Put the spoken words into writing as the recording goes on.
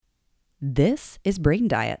This is Brain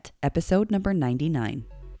Diet, episode number 99.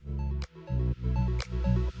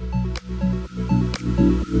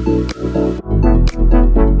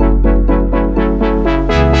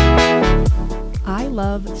 I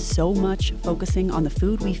love so much focusing on the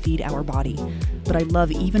food we feed our body, but I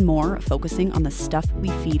love even more focusing on the stuff we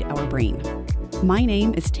feed our brain. My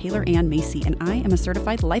name is Taylor Ann Macy, and I am a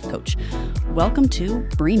certified life coach. Welcome to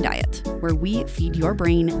Brain Diet, where we feed your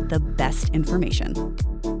brain the best information.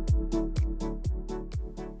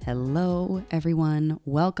 Hello, everyone.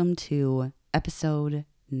 Welcome to episode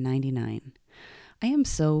 99. I am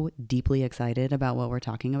so deeply excited about what we're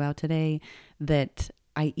talking about today that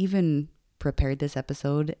I even prepared this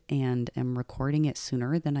episode and am recording it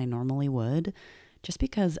sooner than I normally would, just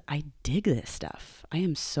because I dig this stuff. I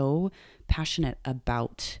am so passionate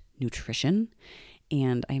about nutrition,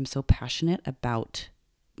 and I am so passionate about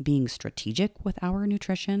being strategic with our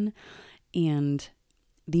nutrition. And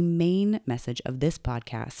the main message of this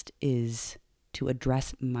podcast is to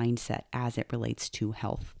address mindset as it relates to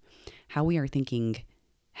health. How we are thinking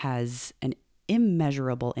has an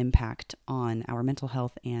immeasurable impact on our mental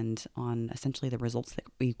health and on essentially the results that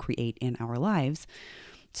we create in our lives.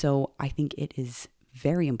 So I think it is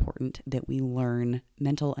very important that we learn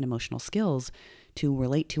mental and emotional skills to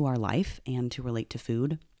relate to our life and to relate to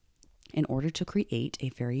food in order to create a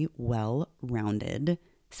very well-rounded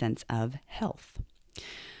sense of health.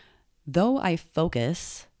 Though I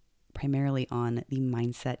focus primarily on the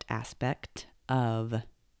mindset aspect of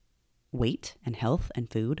weight and health and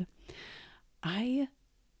food, I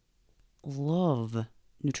love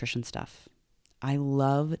nutrition stuff. I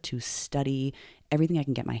love to study everything I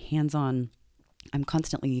can get my hands on. I'm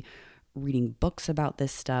constantly reading books about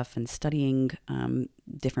this stuff and studying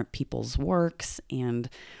different people's works. And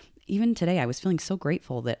even today, I was feeling so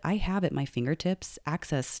grateful that I have at my fingertips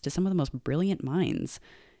access to some of the most brilliant minds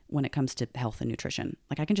when it comes to health and nutrition.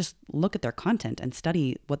 Like, I can just look at their content and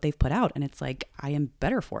study what they've put out, and it's like, I am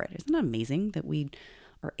better for it. Isn't it amazing that we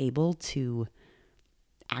are able to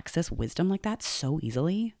access wisdom like that so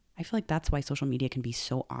easily? I feel like that's why social media can be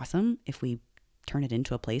so awesome if we turn it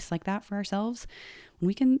into a place like that for ourselves. When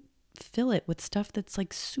we can fill it with stuff that's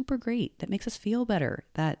like super great, that makes us feel better,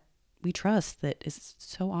 that we trust, that is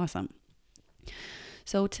so awesome.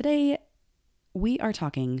 So today we are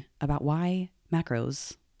talking about why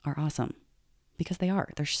macros are awesome, because they are.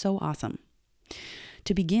 They're so awesome.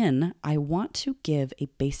 To begin, I want to give a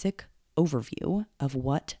basic overview of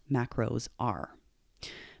what macros are.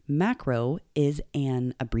 Macro is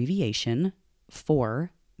an abbreviation for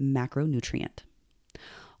macronutrient.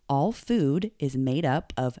 All food is made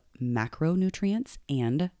up of macronutrients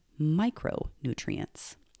and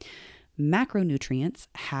micronutrients. Macronutrients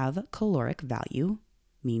have caloric value,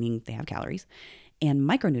 meaning they have calories, and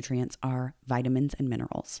micronutrients are vitamins and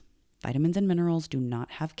minerals. Vitamins and minerals do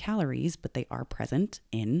not have calories, but they are present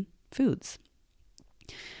in foods.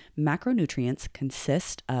 Macronutrients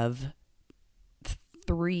consist of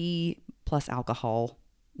 3 plus alcohol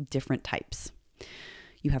different types.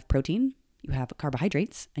 You have protein, you have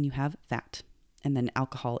carbohydrates, and you have fat. And then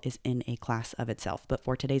alcohol is in a class of itself. But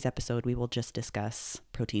for today's episode, we will just discuss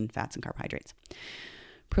protein, fats, and carbohydrates.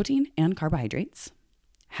 Protein and carbohydrates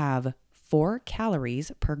have 4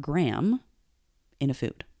 calories per gram in a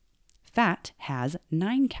food. Fat has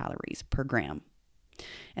 9 calories per gram.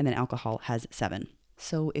 And then alcohol has 7.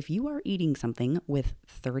 So if you are eating something with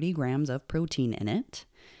 30 grams of protein in it,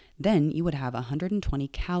 then you would have 120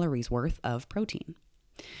 calories worth of protein.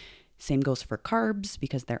 Same goes for carbs,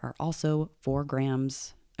 because there are also 4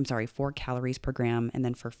 calories per gram. And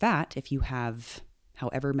then for fat, if you have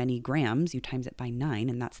however many grams, you times it by 9,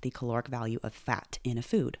 and that's the caloric value of fat in a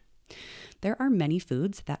food. There are many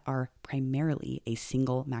foods that are primarily a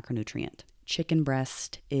single macronutrient. Chicken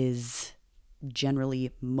breast is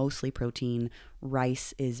generally mostly protein.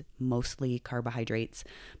 Rice is mostly carbohydrates.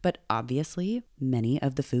 But obviously, many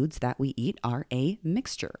of the foods that we eat are a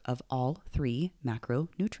mixture of all 3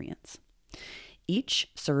 macronutrients. Each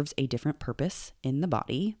serves a different purpose in the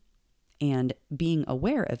body, and being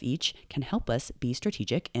aware of each can help us be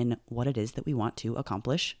strategic in what it is that we want to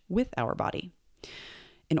accomplish with our body.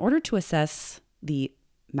 In order to assess the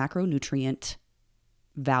macronutrient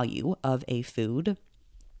value of a food,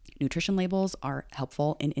 nutrition labels are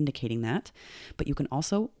helpful in indicating that, but you can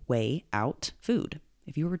also weigh out food.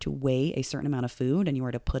 If you were to weigh a certain amount of food and you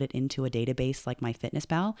were to put it into a database like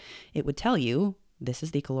MyFitnessPal, it would tell you this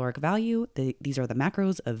is the caloric value, these are the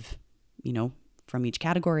macros of, from each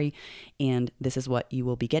category, and this is what you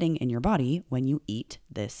will be getting in your body when you eat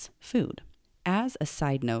this food. As a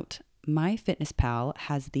side note, MyFitnessPal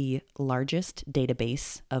has the largest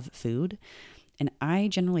database of food, And I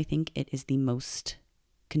generally think it is the most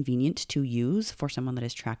convenient to use for someone that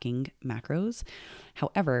is tracking macros.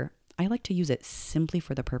 However, I like to use it simply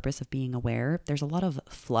for the purpose of being aware. There's a lot of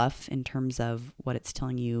fluff in terms of what it's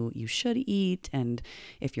telling you should eat and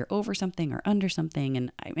if you're over something or under something.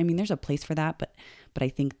 And I mean, there's a place for that, but I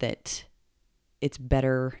think that it's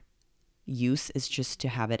better use is just to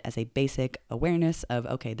have it as a basic awareness of,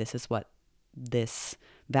 okay, this is what this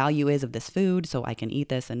value is of this food, so I can eat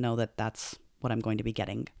this and know that that's what I'm going to be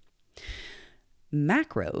getting.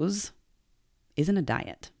 Macros isn't a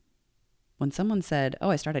diet. When someone said, oh,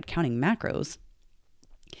 I started counting macros,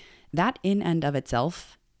 that in and of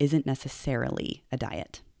itself isn't necessarily a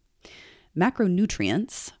diet.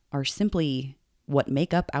 Macronutrients are simply what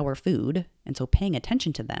make up our food, and so paying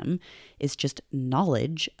attention to them is just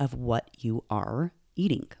knowledge of what you are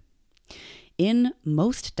eating. In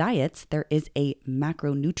most diets, there is a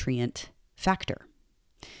macronutrient factor.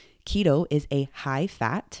 Keto is a high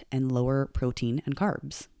fat and lower protein and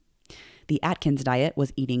carbs. The Atkins diet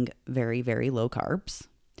was eating very, very low carbs.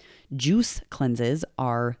 Juice cleanses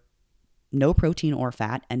are no protein or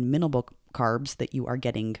fat and minimal carbs that you are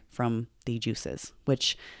getting from the juices,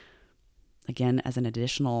 which, again, as an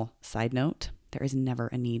additional side note, there is never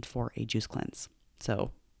a need for a juice cleanse.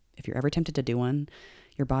 So if you're ever tempted to do one,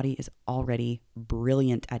 your body is already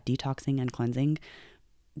brilliant at detoxing and cleansing.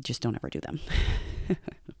 Just don't ever do them.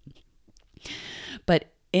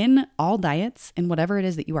 But in all diets, in whatever it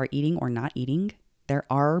is that you are eating or not eating, there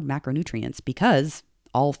are macronutrients because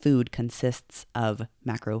all food consists of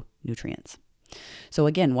macronutrients. So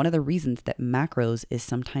again, one of the reasons that macros is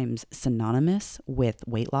sometimes synonymous with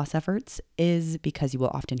weight loss efforts is because you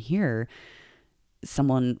will often hear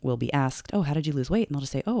someone will be asked, oh, how did you lose weight? And they'll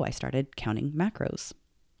just say, oh, I started counting macros.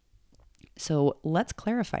 So let's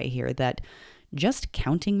clarify here that just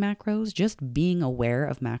counting macros, just being aware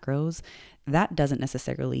of macros, that doesn't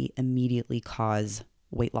necessarily immediately cause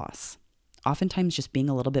weight loss. Oftentimes, just being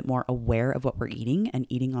a little bit more aware of what we're eating and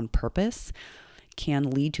eating on purpose can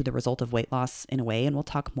lead to the result of weight loss in a way, and we'll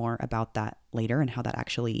talk more about that later and how that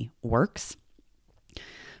actually works.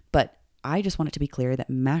 But I just want it to be clear that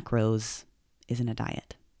macros isn't a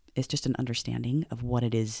diet. It's just an understanding of what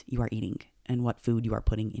it is you are eating and what food you are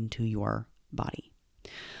putting into your body.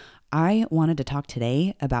 I wanted to talk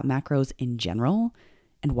today about macros in general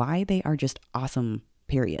and why they are just awesome,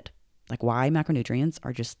 period. Like why macronutrients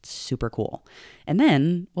are just super cool. And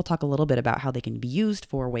then we'll talk a little bit about how they can be used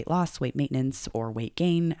for weight loss, weight maintenance, or weight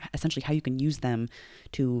gain, essentially how you can use them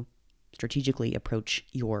to strategically approach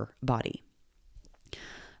your body.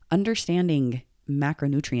 Understanding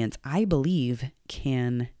macronutrients, I believe,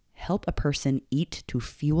 can help a person eat to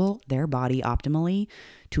fuel their body optimally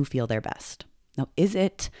to feel their best. Now, is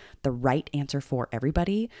it the right answer for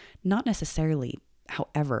everybody? Not necessarily.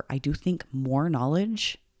 However, I do think more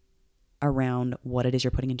knowledge around what it is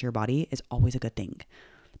you're putting into your body is always a good thing.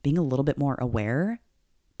 Being a little bit more aware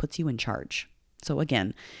puts you in charge. So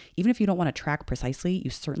again, even if you don't want to track precisely, you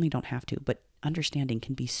certainly don't have to, but understanding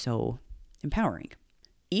can be so empowering.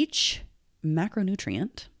 Each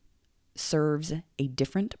macronutrient serves a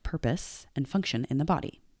different purpose and function in the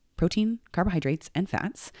body. Protein, carbohydrates, and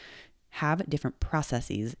fats have different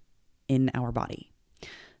processes in our body.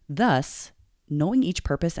 Thus, knowing each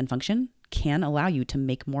purpose and function can allow you to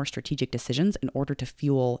make more strategic decisions in order to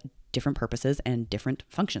fuel different purposes and different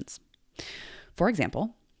functions. For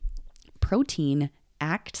example, protein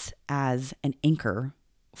acts as an anchor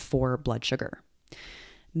for blood sugar,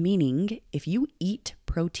 meaning if you eat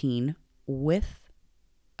protein with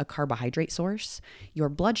a carbohydrate source, your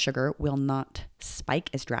blood sugar will not spike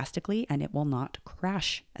as drastically and it will not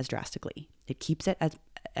crash as drastically. It keeps it at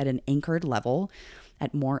an anchored level,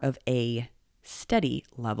 at more of a steady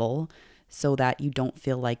level, so that you don't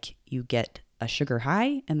feel like you get a sugar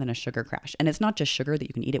high and then a sugar crash. And it's not just sugar that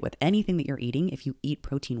you can eat it with. Anything that you're eating, if you eat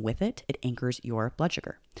protein with it, it anchors your blood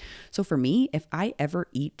sugar. So for me, if I ever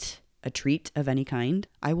eat a treat of any kind,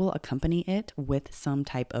 I will accompany it with some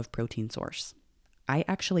type of protein source. I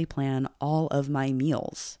actually plan all of my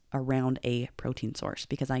meals around a protein source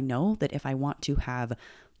because I know that if I want to have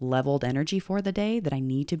leveled energy for the day, that I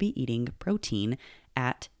need to be eating protein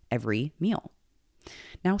at every meal.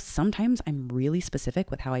 Now, sometimes I'm really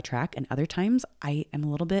specific with how I track, and other times I am a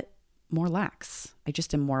little bit more lax. I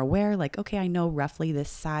just am more aware, like, okay, I know roughly this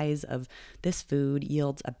size of this food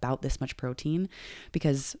yields about this much protein,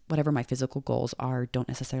 because whatever my physical goals are don't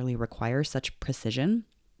necessarily require such precision.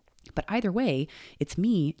 But either way, it's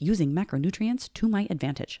me using macronutrients to my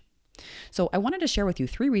advantage. So I wanted to share with you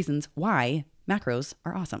 3 reasons why macros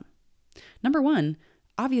are awesome. Number 1,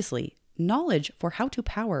 obviously, knowledge for how to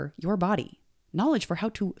power your body. knowledge for how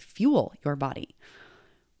to fuel your body.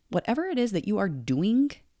 Whatever it is that you are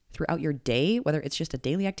doing throughout your day, whether it's just a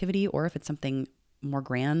daily activity or if it's something more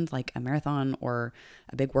grand like a marathon or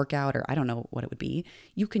a big workout, or I don't know what it would be,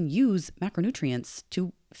 you can use macronutrients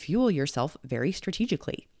to fuel yourself very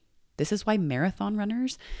strategically. This is why marathon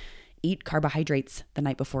runners eat carbohydrates the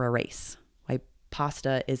night before a race, why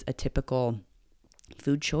pasta is a typical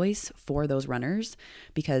food choice for those runners,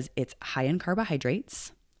 because it's high in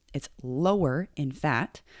carbohydrates, it's lower in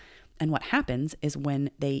fat. And what happens is when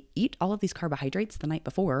they eat all of these carbohydrates the night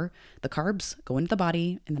before, the carbs go into the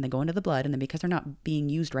body and then they go into the blood. And then because they're not being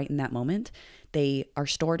used right in that moment, they are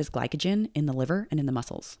stored as glycogen in the liver and in the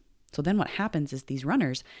muscles. So then what happens is these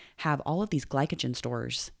runners have all of these glycogen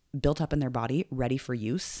stores built up in their body ready for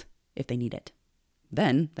use if they need it.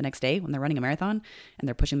 Then the next day when they're running a marathon and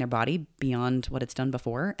they're pushing their body beyond what it's done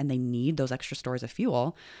before and they need those extra stores of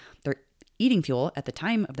fuel, they're eating fuel at the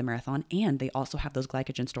time of the marathon, and they also have those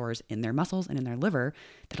glycogen stores in their muscles and in their liver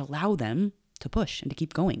that allow them to push and to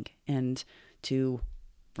keep going and to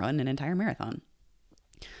run an entire marathon.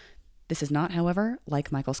 This is not, however,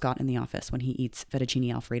 like Michael Scott in The Office when he eats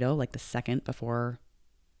fettuccine Alfredo like the second before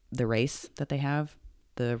the race that they have,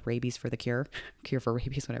 the rabies for the cure for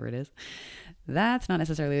rabies, whatever it is. That's not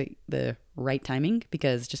necessarily the right timing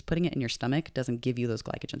because just putting it in your stomach doesn't give you those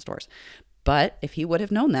glycogen stores. But if he would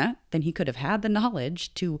have known that, then he could have had the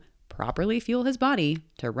knowledge to properly fuel his body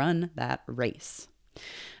to run that race.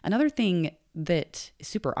 Another thing that is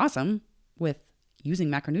super awesome with using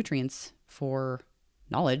macronutrients for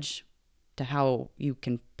knowledge to how you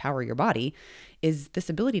can power your body is this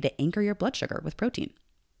ability to anchor your blood sugar with protein.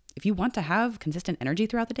 If you want to have consistent energy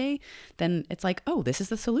throughout the day, then it's like, oh, this is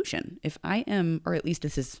the solution. If I am, or at least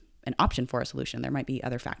this is an option for a solution. There might be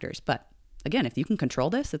other factors, but again, if you can control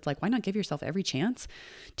this, it's like, why not give yourself every chance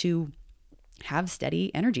to have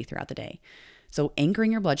steady energy throughout the day? So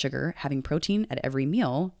anchoring your blood sugar, having protein at every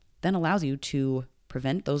meal, then allows you to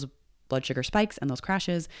prevent those blood sugar spikes and those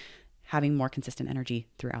crashes, having more consistent energy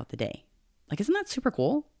throughout the day. Like, isn't that super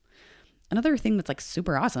cool? Another thing that's like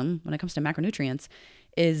super awesome when it comes to macronutrients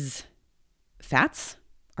is fats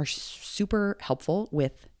are super helpful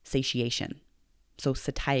with satiation. So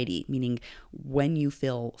satiety, meaning when you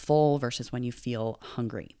feel full versus when you feel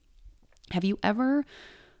hungry. Have you ever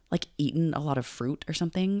like eaten a lot of fruit or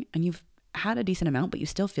something and you've had a decent amount, but you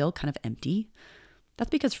still feel kind of empty? That's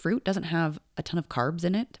because fruit doesn't have a ton of carbs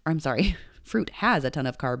in it. Or I'm sorry, fruit has a ton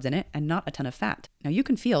of carbs in it and not a ton of fat. Now you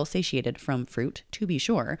can feel satiated from fruit, to be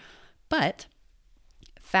sure, but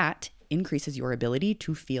fat increases your ability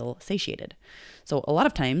to feel satiated. So a lot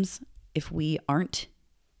of times, if we aren't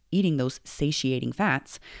eating those satiating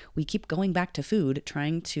fats, we keep going back to food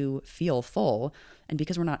trying to feel full. And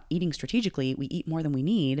because we're not eating strategically, we eat more than we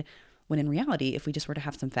need. When in reality, if we just were to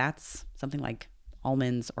have some fats, something like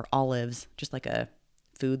almonds or olives, just like a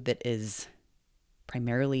food that is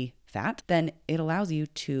primarily fat, then it allows you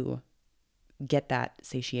to get that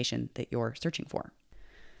satiation that you're searching for.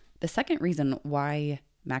 The second reason why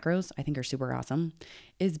macros I think are super awesome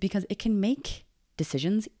is because it can make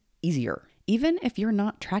decisions easier. Even if you're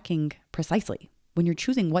not tracking precisely, when you're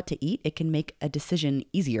choosing what to eat, it can make a decision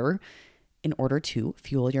easier in order to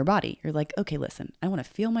fuel your body. You're like, okay, listen, I want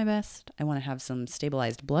to feel my best. I want to have some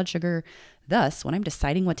stabilized blood sugar. Thus, when I'm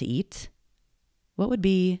deciding what to eat, what would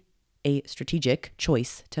be a strategic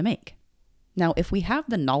choice to make? Now, if we have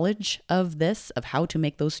the knowledge of this, of how to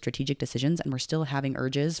make those strategic decisions, and we're still having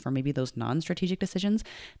urges for maybe those non-strategic decisions,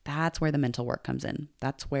 that's where the mental work comes in.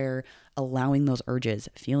 That's where allowing those urges,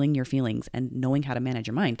 feeling your feelings, and knowing how to manage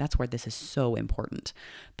your mind, that's where this is so important.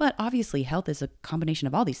 But obviously, health is a combination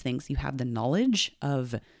of all these things. You have the knowledge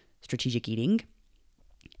of strategic eating,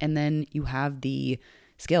 and then you have the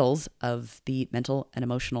skills of the mental and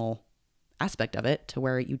emotional aspect of it to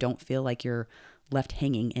where you don't feel like you're left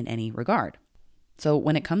hanging in any regard. So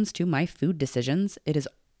when it comes to my food decisions, it is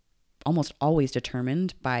almost always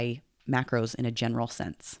determined by macros in a general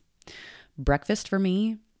sense. Breakfast for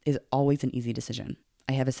me is always an easy decision.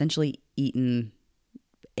 I have essentially eaten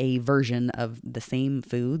a version of the same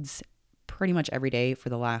foods pretty much every day for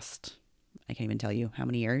the last, I can't even tell you how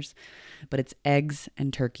many years, but it's eggs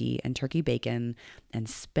and turkey bacon and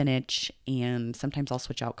spinach. And sometimes I'll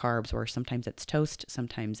switch out carbs, or sometimes it's toast,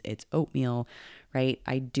 sometimes it's oatmeal, right?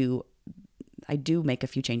 I do make a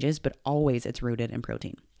few changes, but always it's rooted in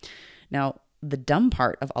protein. Now, the dumb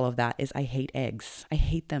part of all of that is I hate eggs. I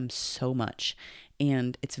hate them so much.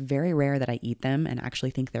 And it's very rare that I eat them and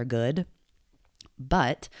actually think they're good.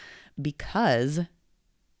 But because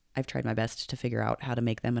I've tried my best to figure out how to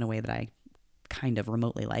make them in a way that I kind of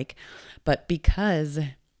remotely like, but because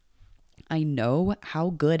I know how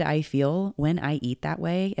good I feel when I eat that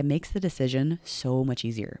way. It makes the decision so much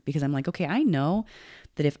easier because I'm like, okay, I know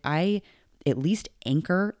that if I at least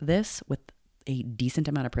anchor this with a decent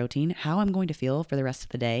amount of protein, how I'm going to feel for the rest of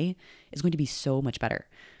the day is going to be so much better.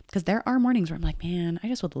 Because there are mornings where I'm like, man, I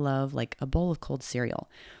just would love like a bowl of cold cereal.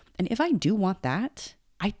 And if I do want that,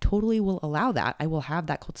 I totally will allow that. I will have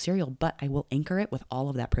that cold cereal, but I will anchor it with all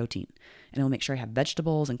of that protein. And I will make sure I have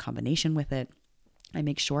vegetables in combination with it. I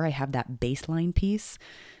make sure I have that baseline piece.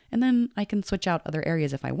 And then I can switch out other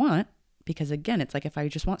areas if I want. Because again, it's like if I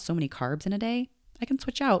just want so many carbs in a day, I can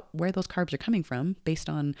switch out where those carbs are coming from based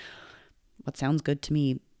on what sounds good to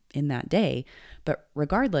me in that day. But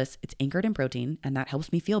regardless, it's anchored in protein and that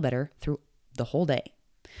helps me feel better through the whole day.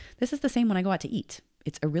 This is the same when I go out to eat.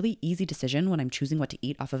 It's a really easy decision when I'm choosing what to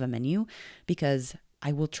eat off of a menu because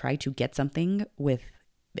I will try to get something with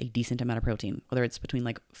a decent amount of protein, whether it's between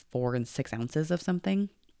like 4 and 6 ounces of something.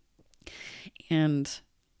 And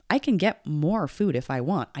I can get more food if I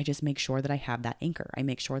want. I just make sure that I have that anchor. I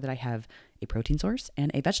make sure that I have a protein source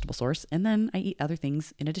and a vegetable source, and then I eat other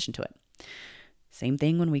things in addition to it. Same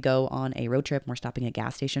thing when we go on a road trip and we're stopping at a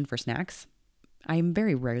gas station for snacks. I'm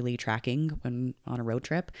very rarely tracking when on a road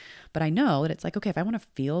trip, but I know that it's like, okay, if I want to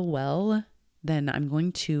feel well, then I'm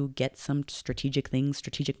going to get some strategic things,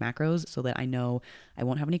 strategic macros, so that I know I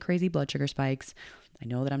won't have any crazy blood sugar spikes. I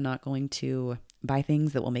know that I'm not going to buy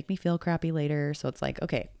things that will make me feel crappy later. So it's like,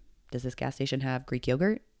 okay, does this gas station have Greek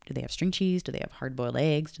yogurt? Do they have string cheese? Do they have hard-boiled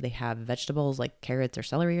eggs? Do they have vegetables like carrots or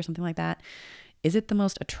celery or something like that? Is it the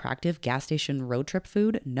most attractive gas station road trip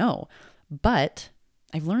food? No. But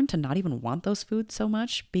I've learned to not even want those foods so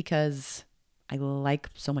much because I like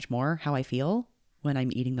so much more how I feel when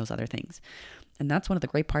I'm eating those other things. And that's one of the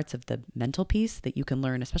great parts of the mental piece that you can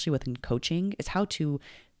learn, especially within coaching, is how to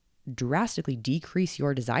drastically decrease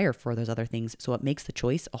your desire for those other things so it makes the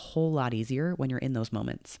choice a whole lot easier when you're in those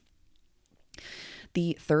moments.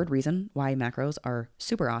 The third reason why macros are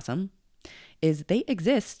super awesome is they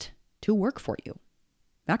exist to work for you.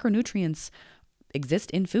 Macronutrients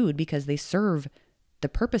exist in food because they serve the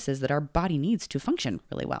purposes that our body needs to function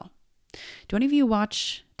really well. Do any of you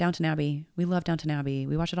watch Downton Abbey? We love Downton Abbey.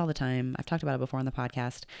 We watch it all the time. I've talked about it before on the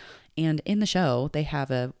podcast. And in the show, they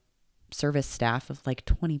have a service staff of like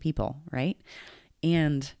 20 people, right?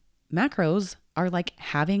 And macros are like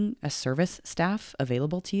having a service staff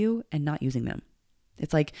available to you and not using them.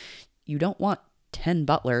 It's like you don't want 10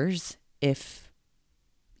 butlers if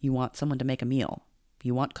you want someone to make a meal.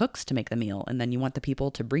 You want cooks to make the meal, and then you want the people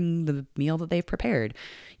to bring the meal that they've prepared.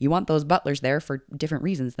 You want those butlers there for different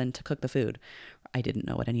reasons than to cook the food. I didn't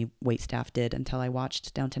know what any wait staff did until I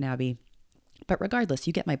watched Downton Abbey. But regardless,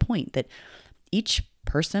 you get my point that each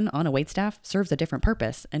person on a wait staff serves a different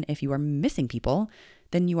purpose. And if you are missing people,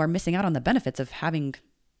 then you are missing out on the benefits of having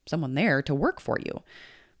someone there to work for you.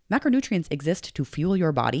 Macronutrients exist to fuel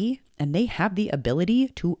your body, and they have the ability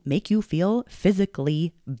to make you feel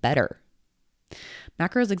physically better.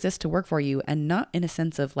 Macros exist to work for you, and not in a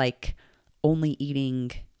sense of like only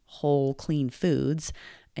eating whole, clean foods.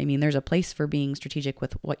 I mean, there's a place for being strategic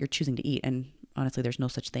with what you're choosing to eat. And honestly, there's no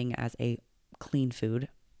such thing as a clean food,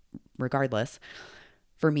 regardless.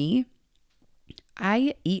 For me,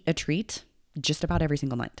 I eat a treat just about every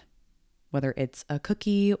single night, whether it's a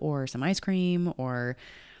cookie or some ice cream or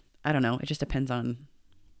I don't know. It just depends on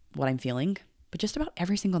what I'm feeling, but just about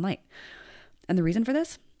every single night. And the reason for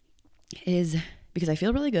this is because I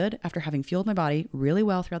feel really good after having fueled my body really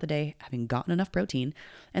well throughout the day, having gotten enough protein.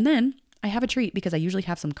 And then I have a treat because I usually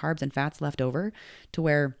have some carbs and fats left over to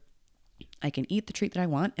where I can eat the treat that I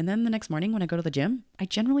want. And then the next morning when I go to the gym, I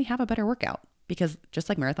generally have a better workout because just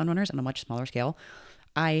like marathon runners on a much smaller scale,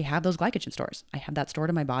 I have those glycogen stores. I have that stored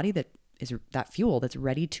in my body that is that fuel that's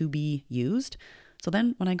ready to be used. So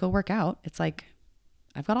then when I go work out, it's like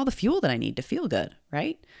I've got all the fuel that I need to feel good,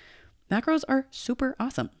 right? Macros are super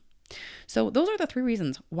awesome. So those are the 3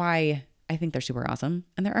 reasons why I think they're super awesome.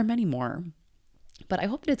 And there are many more. But I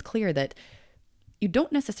hope that it's clear that you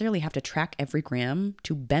don't necessarily have to track every gram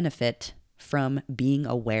to benefit from being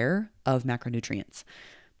aware of macronutrients.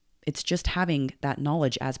 It's just having that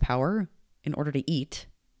knowledge as power in order to eat,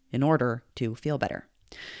 in order to feel better.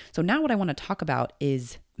 So now what I want to talk about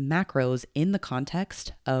is macros in the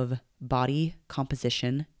context of body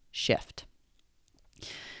composition shift.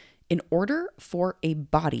 In order for a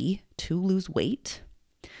body to lose weight,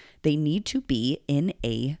 they need to be in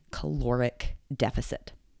a caloric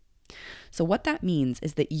deficit. So what that means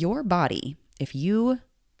is that your body, if you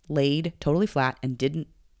laid totally flat and didn't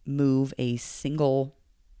move a single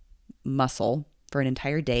muscle for an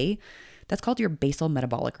entire day, that's called your basal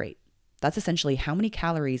metabolic rate. That's essentially how many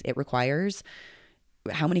calories it requires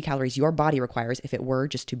how many calories your body requires if it were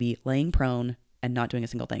just to be laying prone and not doing a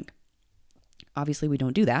single thing. Obviously, we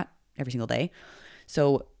don't do that every single day.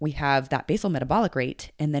 So we have that basal metabolic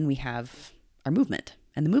rate, and then we have our movement.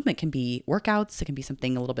 And the movement can be workouts, it can be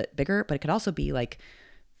something a little bit bigger, but it could also be like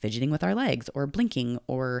fidgeting with our legs or blinking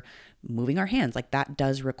or moving our hands. Like that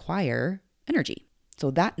does require energy.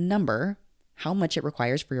 So that number, how much it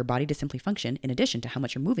requires for your body to simply function, in addition to how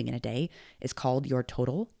much you're moving in a day, is called your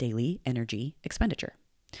total daily energy expenditure.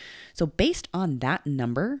 So based on that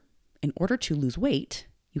number, in order to lose weight,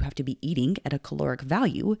 you have to be eating at a caloric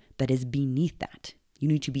value that is beneath that. You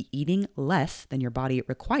need to be eating less than your body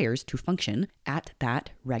requires to function at that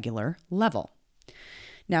regular level.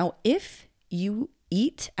 Now, if you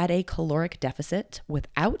eat at a caloric deficit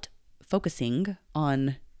without focusing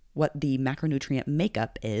on what the macronutrient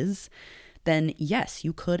makeup is, then yes,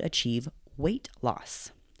 you could achieve weight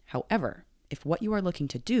loss. However, if what you are looking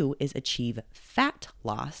to do is achieve fat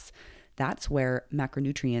loss, that's where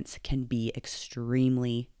macronutrients can be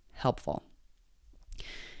extremely helpful.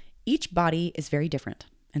 Each body is very different.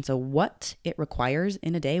 And so what it requires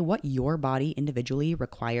in a day, what your body individually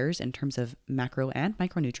requires in terms of macro and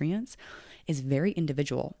micronutrients is very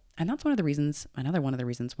individual. And that's another one of the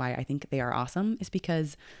reasons why I think they are awesome is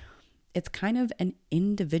because it's kind of an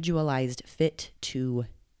individualized fit to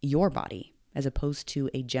your body as opposed to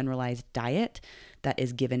a generalized diet that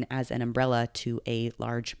is given as an umbrella to a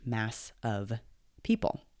large mass of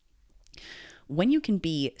people. When you can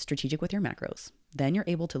be strategic with your macros, then you're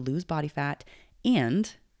able to lose body fat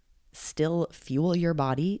and still fuel your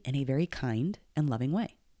body in a very kind and loving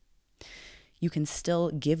way. You can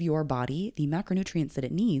still give your body the macronutrients that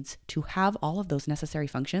it needs to have all of those necessary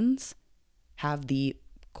functions, have the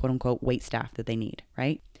quote unquote wait staff that they need,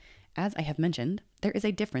 right? As I have mentioned, there is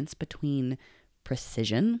a difference between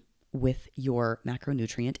precision with your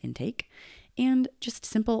macronutrient intake and just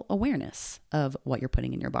simple awareness of what you're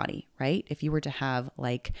putting in your body, right? If you were to have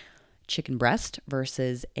like chicken breast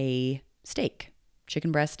versus a steak,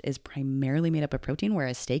 chicken breast is primarily made up of protein,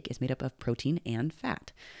 whereas steak is made up of protein and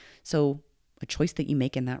fat. So a choice that you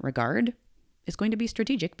make in that regard is going to be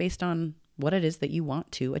strategic based on what it is that you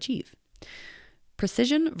want to achieve.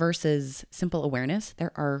 Precision versus simple awareness,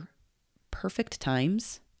 there are perfect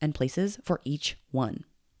times and places for each one.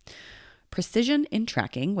 Precision in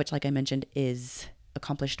tracking, which like I mentioned is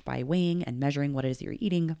accomplished by weighing and measuring what it is that you're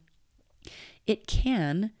eating, it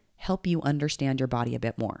can help you understand your body a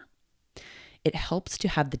bit more. It helps to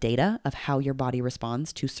have the data of how your body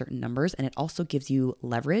responds to certain numbers, and it also gives you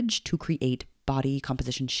leverage to create body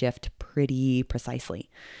composition shift pretty precisely.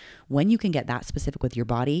 When you can get that specific with your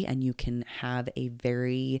body and you can have a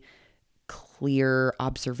very clear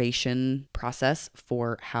observation process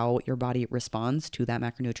for how your body responds to that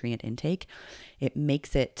macronutrient intake, it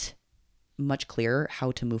makes it much clearer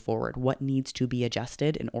how to move forward, what needs to be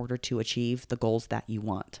adjusted in order to achieve the goals that you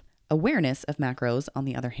want. Awareness of macros, on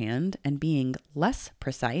the other hand, and being less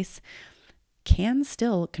precise can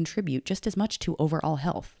still contribute just as much to overall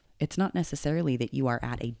health. It's not necessarily that you are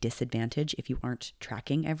at a disadvantage if you aren't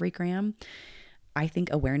tracking every gram. I think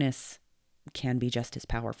awareness can be just as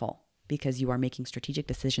powerful because you are making strategic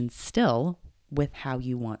decisions still with how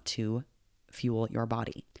you want to fuel your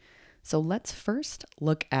body. So let's first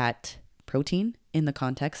look at protein in the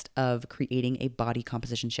context of creating a body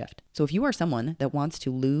composition shift. So if you are someone that wants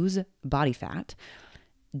to lose body fat,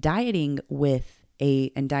 dieting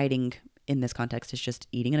in this context is just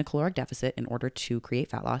eating in a caloric deficit in order to create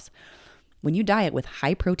fat loss. When you diet with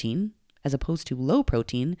high protein as opposed to low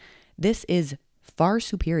protein, this is far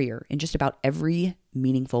superior in just about every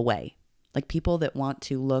meaningful way. Like people that want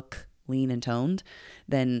to look lean and toned,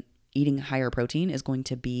 then eating higher protein is going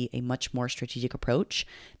to be a much more strategic approach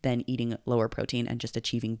than eating lower protein and just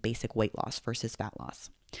achieving basic weight loss versus fat loss.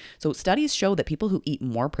 So studies show that people who eat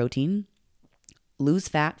more protein lose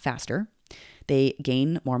fat faster, they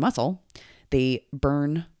gain more muscle, they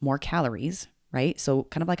burn more calories, right? So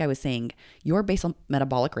kind of like I was saying, your basal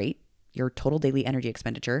metabolic rate, your total daily energy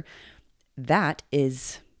expenditure, that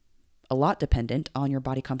is a lot dependent on your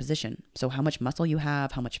body composition. So how much muscle you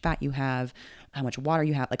have, how much fat you have, how much water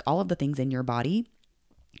you have, like all of the things in your body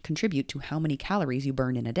contribute to how many calories you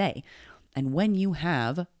burn in a day. And when you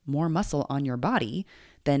have more muscle on your body,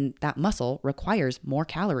 then that muscle requires more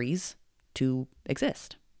calories to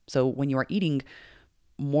exist. So when you are eating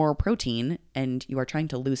more protein and you are trying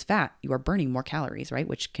to lose fat, you are burning more calories, right?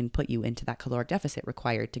 Which can put you into that caloric deficit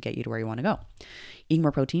required to get you to where you want to go. Eating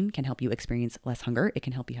more protein can help you experience less hunger. It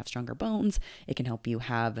can help you have stronger bones. It can help you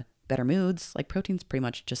have better moods. Like protein's pretty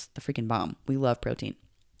much just the freaking bomb. We love protein.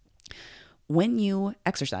 when you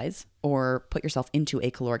exercise or put yourself into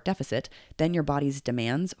a caloric deficit, then your body's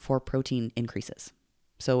demands for protein increases.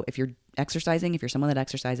 So if you're exercising, if you're someone that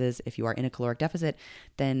exercises, if you are in a caloric deficit,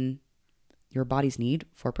 then your body's need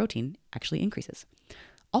for protein actually increases.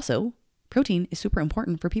 Also, protein is super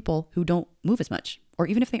important for people who don't move as much, or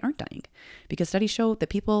even if they aren't dying, because studies show that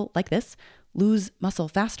people like this lose muscle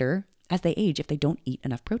faster as they age if they don't eat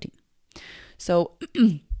enough protein. So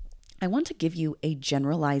I want to give you a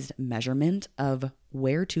generalized measurement of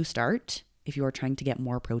where to start if you are trying to get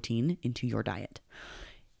more protein into your diet.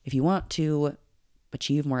 If you want to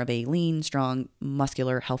achieve more of a lean, strong,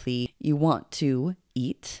 muscular, healthy, you want to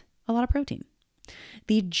eat a lot of protein.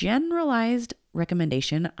 The generalized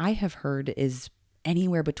recommendation I have heard is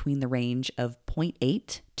anywhere between the range of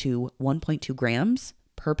 0.8 to 1.2 grams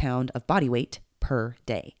per pound of body weight per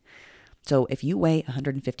day. So if you weigh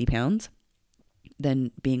 150 pounds,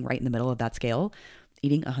 then being right in the middle of that scale,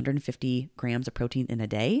 eating 150 grams of protein in a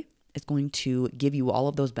day is going to give you all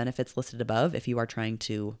of those benefits listed above if you are trying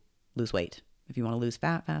to lose weight. If you want to lose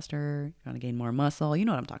fat faster, you want to gain more muscle, you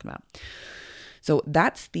know what I'm talking about. So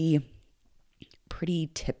that's the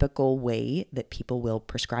pretty typical way that people will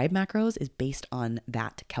prescribe macros, is based on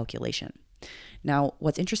that calculation. Now,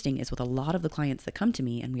 what's interesting is with a lot of the clients that come to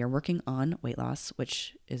me and we are working on weight loss,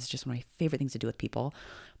 which is just one of my favorite things to do with people,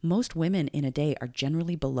 most women in a day are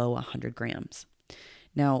generally below 100 grams.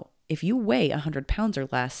 Now, if you weigh 100 pounds or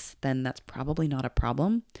less, then that's probably not a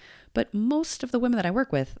problem. But most of the women that I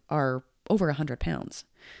work with are over 100 pounds.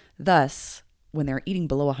 Thus, when they're eating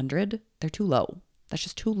below 100, they're too low. That's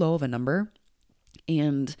just too low of a number,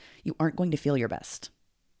 and you aren't going to feel your best.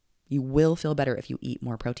 You will feel better if you eat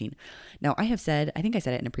more protein. Now, I think I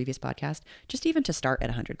said it in a previous podcast, just even to start at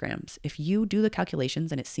 100 grams. If you do the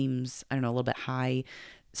calculations and it seems, a little bit high,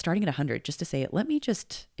 starting at 100, just to say, let me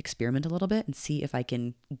just experiment a little bit and see if I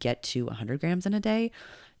can get to 100 grams in a day,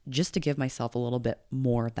 just to give myself a little bit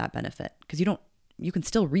more of that benefit. Because you can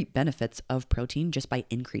still reap benefits of protein just by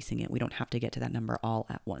increasing it. We don't have to get to that number all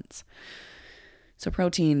at once. So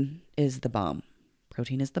protein is the bomb.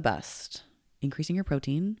 Protein is the best. Increasing your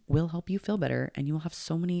protein will help you feel better, and you will have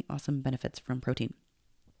so many awesome benefits from protein.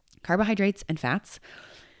 Carbohydrates and fats,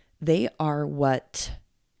 they are what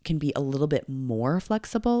can be a little bit more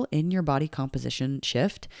flexible in your body composition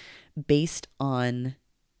shift based on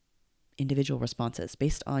individual responses,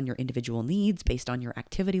 based on your individual needs, based on your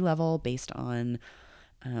activity level, based on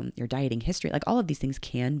your dieting history. Like all of these things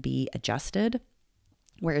can be adjusted.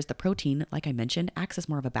 Whereas the protein, like I mentioned, acts as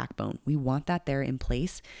more of a backbone. We want that there in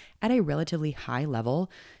place at a relatively high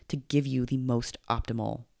level to give you the most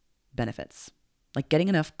optimal benefits. Like getting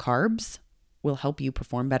enough carbs will help you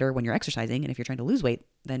perform better when you're exercising. And if you're trying to lose weight,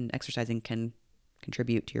 then exercising can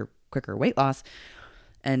contribute to your quicker weight loss.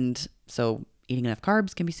 And so eating enough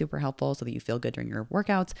carbs can be super helpful so that you feel good during your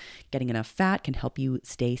workouts. Getting enough fat can help you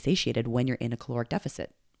stay satiated when you're in a caloric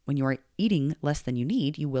deficit. When you are eating less than you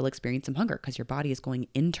need, you will experience some hunger because your body is going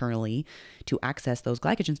internally to access those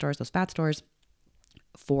glycogen stores, those fat stores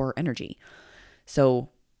for energy. So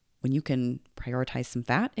when you can prioritize some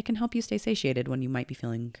fat, it can help you stay satiated when you might be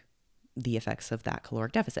feeling the effects of that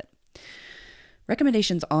caloric deficit.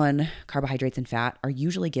 Recommendations on carbohydrates and fat are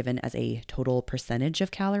usually given as a total percentage of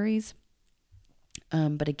calories.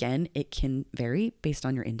 But again, it can vary based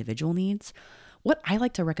on your individual needs. What I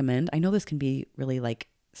like to recommend, I know this can be really like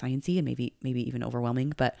sciencey and maybe even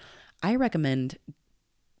overwhelming, but I recommend,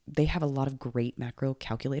 they have a lot of great macro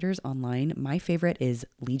calculators online. My favorite is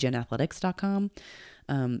legionathletics.com.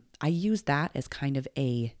 I use that as kind of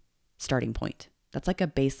a starting point. That's like a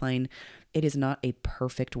baseline. It is not a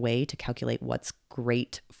perfect way to calculate what's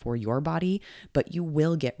great for your body, but you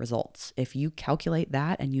will get results. If you calculate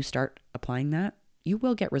that and you start applying that, you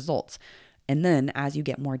will get results. And then as you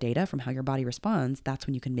get more data from how your body responds, that's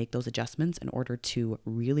when you can make those adjustments in order to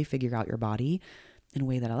really figure out your body in a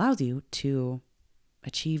way that allows you to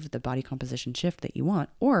achieve the body composition shift that you want,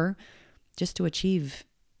 or just to achieve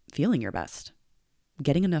feeling your best,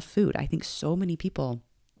 getting enough food. I think so many people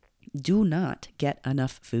do not get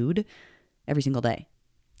enough food every single day.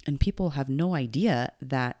 And people have no idea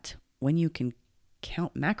that when you can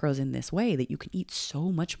count macros in this way, that you can eat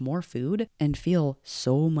so much more food and feel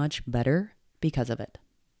so much better because of it.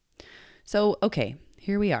 So, okay,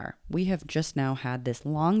 here we are. We have just now had this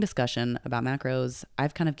long discussion about macros.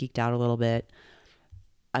 I've kind of geeked out a little bit.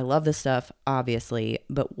 I love this stuff, obviously,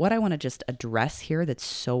 but what I want to just address here that's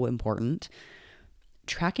so important,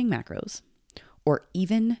 tracking macros, or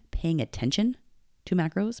even paying attention to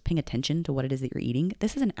macros, paying attention to what it is that you're eating,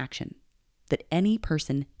 this is an action that any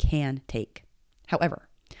person can take. However,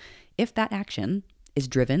 if that action is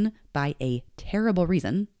driven by a terrible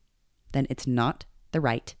reason, then it's not the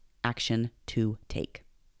right action to take.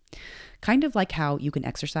 Kind of like how you can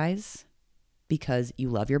exercise because you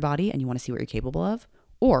love your body and you want to see what you're capable of,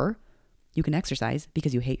 or you can exercise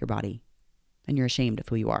because you hate your body and you're ashamed of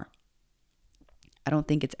who you are. I don't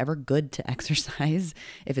think it's ever good to exercise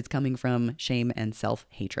if it's coming from shame and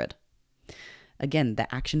self-hatred. Again,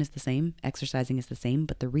 the action is the same, exercising is the same,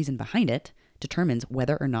 but the reason behind it determines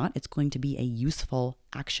whether or not it's going to be a useful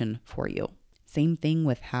action for you. Same thing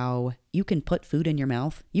with how you can put food in your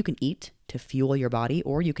mouth, you can eat to fuel your body,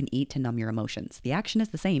 or you can eat to numb your emotions. The action is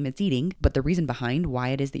the same, it's eating, but the reason behind why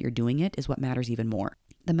it is that you're doing it is what matters even more.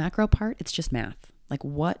 The macro part, it's just math. Like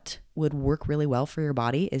what would work really well for your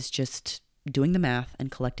body is just doing the math and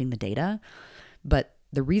collecting the data. But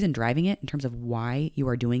the reason driving it in terms of why you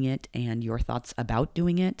are doing it and your thoughts about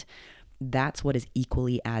doing it, that's what is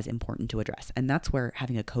equally as important to address. And that's where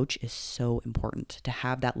having a coach is so important, to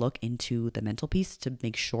have that look into the mental piece to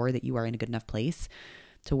make sure that you are in a good enough place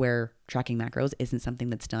to where tracking macros isn't something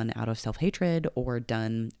that's done out of self-hatred or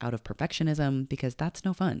done out of perfectionism, because that's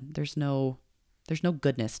no fun. There's no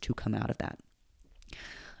goodness to come out of that.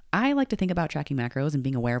 I like to think about tracking macros and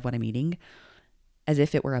being aware of what I'm eating as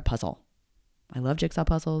if it were a puzzle. I love jigsaw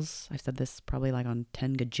puzzles. I've said this probably like on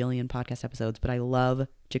 10 gajillion podcast episodes, but I love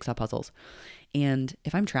jigsaw puzzles. And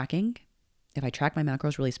if I track my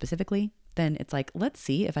macros really specifically, then it's like, let's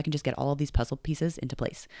see if I can just get all of these puzzle pieces into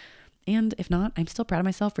place. And if not, I'm still proud of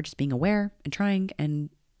myself for just being aware and trying and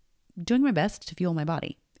doing my best to fuel my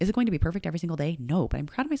body. Is it going to be perfect every single day? No, but I'm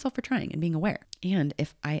proud of myself for trying and being aware. And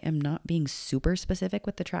if I am not being super specific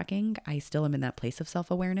with the tracking, I still am in that place of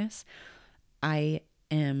self-awareness. I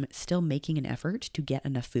am still making an effort to get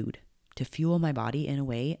enough food to fuel my body in a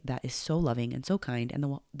way that is so loving and so kind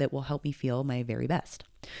and that will help me feel my very best.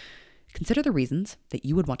 Consider the reasons that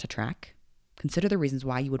you would want to track. Consider the reasons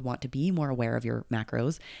why you would want to be more aware of your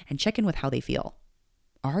macros and check in with how they feel.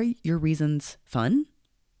 Are your reasons fun?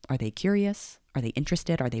 Are they curious? Are they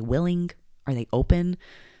interested? Are they willing? Are they open?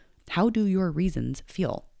 How do your reasons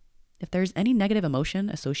feel? If there's any negative emotion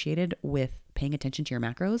associated with paying attention to your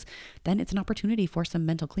macros, then it's an opportunity for some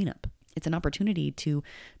mental cleanup. It's an opportunity to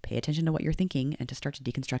pay attention to what you're thinking and to start to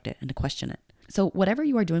deconstruct it and to question it. So whatever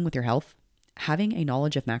you are doing with your health, having a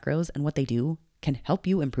knowledge of macros and what they do can help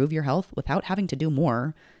you improve your health without having to do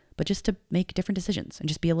more, but just to make different decisions and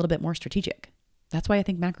just be a little bit more strategic. That's why I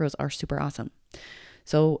think macros are super awesome.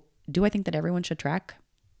 So do I think that everyone should track?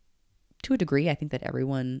 To a degree, I think that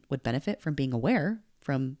everyone would benefit from being aware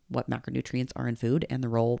from what macronutrients are in food and the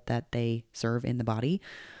role that they serve in the body.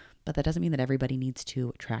 But that doesn't mean that everybody needs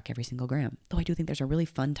to track every single gram. Though I do think there's a really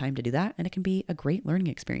fun time to do that, and it can be a great learning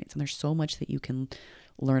experience. And there's so much that you can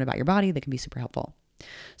learn about your body that can be super helpful.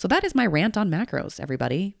 So that is my rant on macros,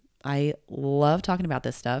 everybody. I love talking about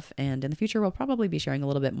this stuff, and in the future, we'll probably be sharing a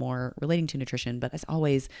little bit more relating to nutrition. But as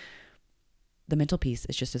always, the mental piece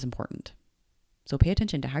is just as important. So pay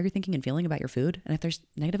attention to how you're thinking and feeling about your food. And if there's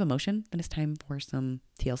negative emotion, then it's time for some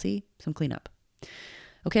TLC, some cleanup.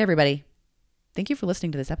 Okay, everybody. Thank you for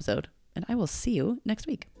listening to this episode, and I will see you next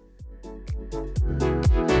week.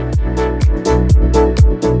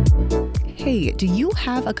 Hey, do you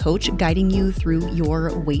have a coach guiding you through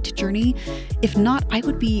your weight journey? If not, I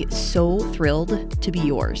would be so thrilled to be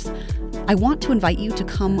yours. I want to invite you to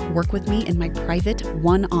come work with me in my private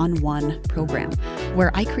one-on-one program,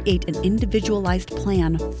 where I create an individualized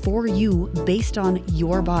plan for you based on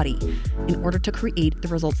your body in order to create the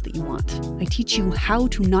results that you want. I teach you how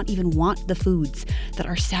to not even want the foods that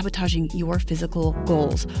are sabotaging your physical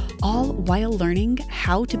goals, all while learning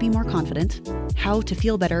how to be more confident, how to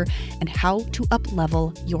feel better, and how to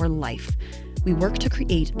up-level your life. We work to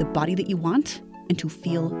create the body that you want and to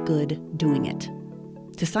feel good doing it.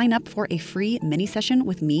 To sign up for a free mini session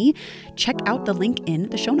with me, check out the link in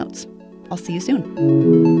the show notes. I'll see you soon.